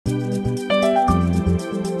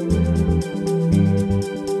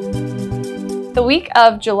the week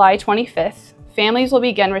of July 25th, families will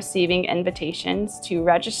begin receiving invitations to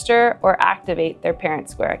register or activate their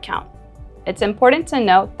ParentSquare account. It's important to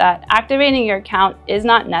note that activating your account is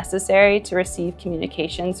not necessary to receive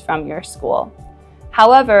communications from your school.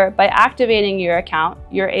 However, by activating your account,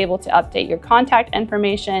 you're able to update your contact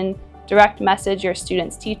information, direct message your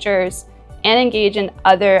students' teachers, and engage in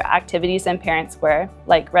other activities in ParentSquare,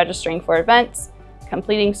 like registering for events,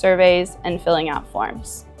 completing surveys, and filling out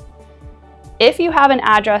forms. If you have an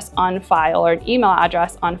address on file or an email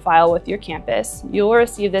address on file with your campus, you will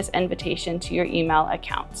receive this invitation to your email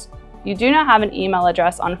account. If you do not have an email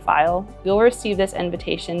address on file, you'll receive this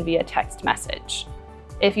invitation via text message.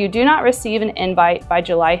 If you do not receive an invite by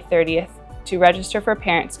July 30th to register for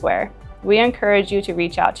ParentSquare, we encourage you to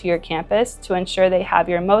reach out to your campus to ensure they have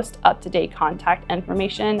your most up-to-date contact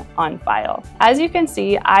information on file. As you can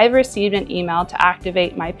see, I've received an email to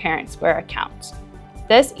activate my ParentSquare account.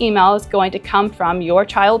 This email is going to come from your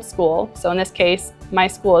child's school, so in this case, my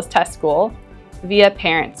school is Test School, via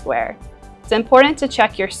ParentSquare. It's important to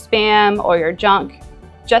check your spam or your junk,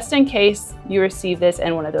 just in case you receive this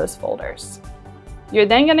in one of those folders. You're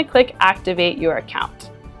then going to click Activate Your Account.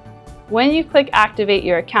 When you click Activate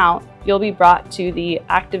Your Account, you'll be brought to the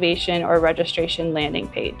activation or registration landing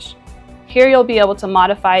page. Here you'll be able to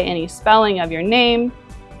modify any spelling of your name,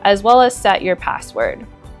 as well as set your password.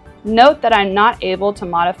 Note that I'm not able to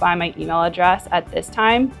modify my email address at this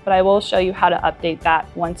time, but I will show you how to update that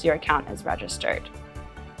once your account is registered.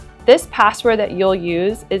 This password that you'll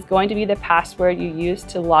use is going to be the password you use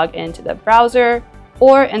to log into the browser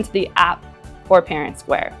or into the app for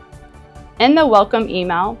ParentSquare. In the welcome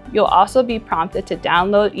email, you'll also be prompted to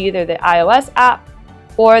download either the iOS app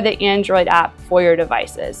or the Android app for your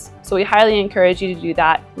devices. So we highly encourage you to do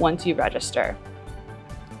that once you register.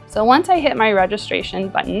 So once I hit my registration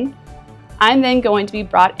button, I'm then going to be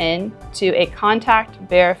brought in to a contact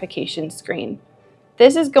verification screen.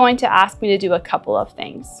 This is going to ask me to do a couple of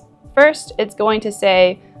things. First, it's going to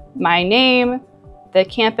say my name, the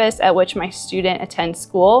campus at which my student attends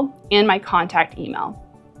school, and my contact email.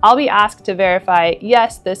 I'll be asked to verify,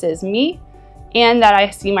 yes, this is me, and that I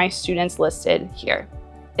see my students listed here.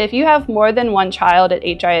 If you have more than one child at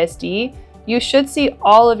HISD, you should see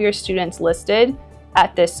all of your students listed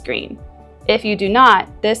at this screen. If you do not,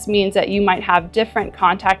 this means that you might have different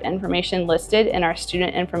contact information listed in our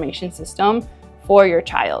student information system for your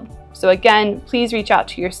child. So again, please reach out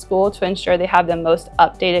to your school to ensure they have the most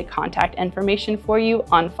updated contact information for you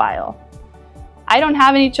on file. I don't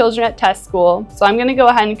have any children at Test School, so I'm going to go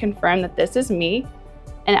ahead and confirm that this is me,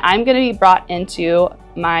 and I'm going to be brought into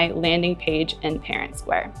my landing page in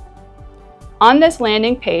ParentSquare. On this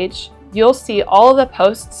landing page, you'll see all of the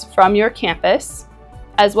posts from your campus,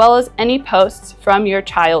 as well as any posts from your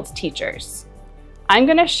child's teachers. I'm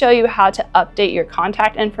going to show you how to update your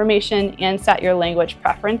contact information and set your language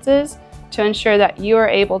preferences to ensure that you are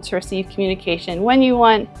able to receive communication when you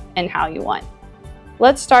want and how you want.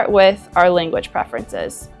 Let's start with our language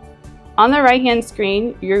preferences. On the right-hand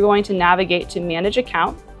screen, you're going to navigate to Manage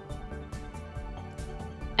Account,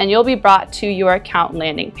 and you'll be brought to your account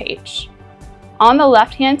landing page. On the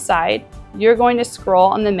left-hand side, you're going to scroll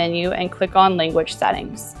on the menu and click on Language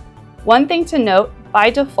Settings. One thing to note, by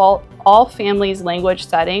default, all families' language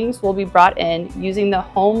settings will be brought in using the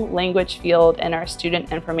home language field in our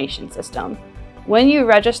student information system. When you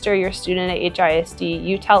register your student at HISD,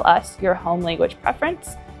 you tell us your home language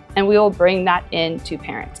preference, and we will bring that into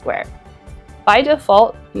ParentSquare. By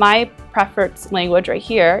default, my preference language right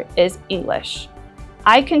here is English.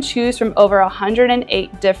 I can choose from over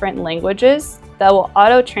 108 different languages that will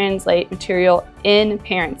auto-translate material in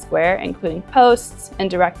ParentSquare, including posts and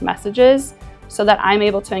direct messages, so that I'm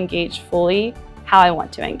able to engage fully how I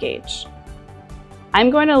want to engage. I'm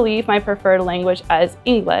going to leave my preferred language as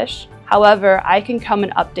English. However, I can come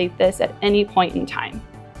and update this at any point in time.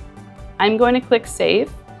 I'm going to click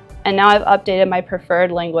Save, and now I've updated my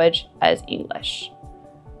preferred language as English.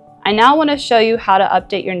 I now want to show you how to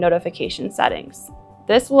update your notification settings.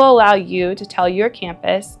 This will allow you to tell your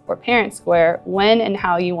campus or ParentSquare when and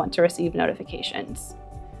how you want to receive notifications.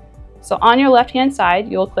 So on your left-hand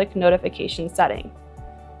side, you'll click Notification Setting.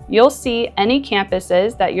 You'll see any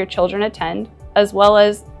campuses that your children attend, as well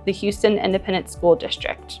as the Houston Independent School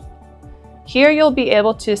District. Here you'll be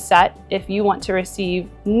able to set if you want to receive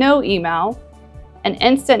no email, an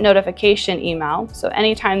instant notification email, so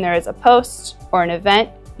anytime there is a post or an event,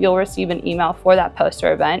 you'll receive an email for that post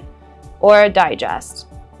or event, or a digest.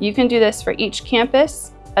 You can do this for each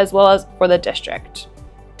campus as well as for the district.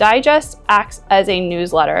 Digest acts as a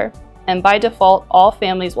newsletter, and by default, all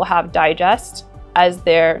families will have Digest as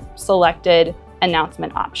their selected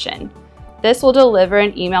announcement option. This will deliver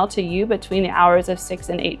an email to you between the hours of 6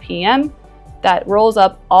 and 8 p.m. that rolls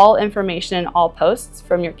up all information and all posts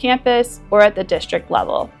from your campus or at the district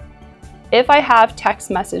level. If I have text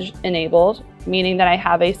message enabled, meaning that I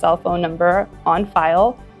have a cell phone number on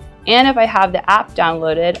file, and if I have the app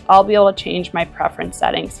downloaded, I'll be able to change my preference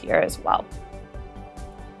settings here as well.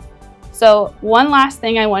 So one last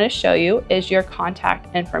thing I want to show you is your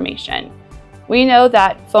contact information. We know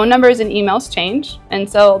that phone numbers and emails change, and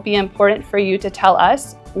so it'll be important for you to tell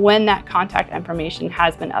us when that contact information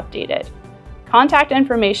has been updated. Contact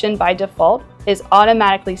information by default is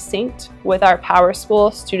automatically synced with our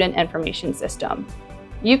PowerSchool student information system.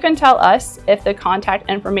 You can tell us if the contact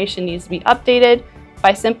information needs to be updated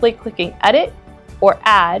by simply clicking Edit or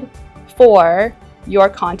Add for your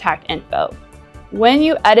contact info. When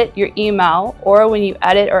you edit your email or when you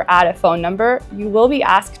edit or add a phone number, you will be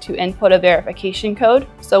asked to input a verification code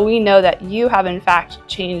so we know that you have in fact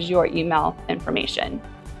changed your email information.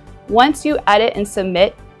 Once you edit and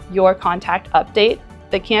submit your contact update,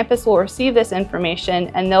 the campus will receive this information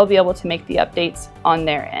and they'll be able to make the updates on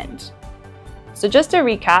their end. So just to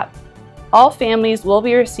recap, all families will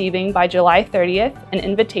be receiving by July 30th an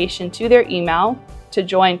invitation to their email to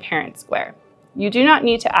join ParentSquare. You do not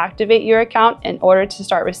need to activate your account in order to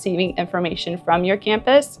start receiving information from your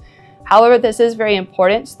campus. However, this is very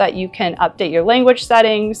important so that you can update your language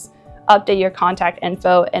settings, update your contact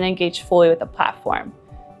info, and engage fully with the platform.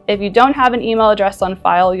 If you don't have an email address on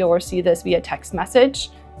file, you'll receive this via text message.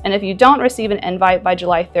 And if you don't receive an invite by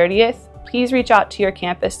July 30th, please reach out to your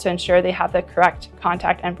campus to ensure they have the correct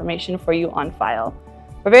contact information for you on file.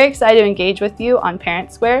 We're very excited to engage with you on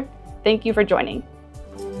ParentSquare. Thank you for joining.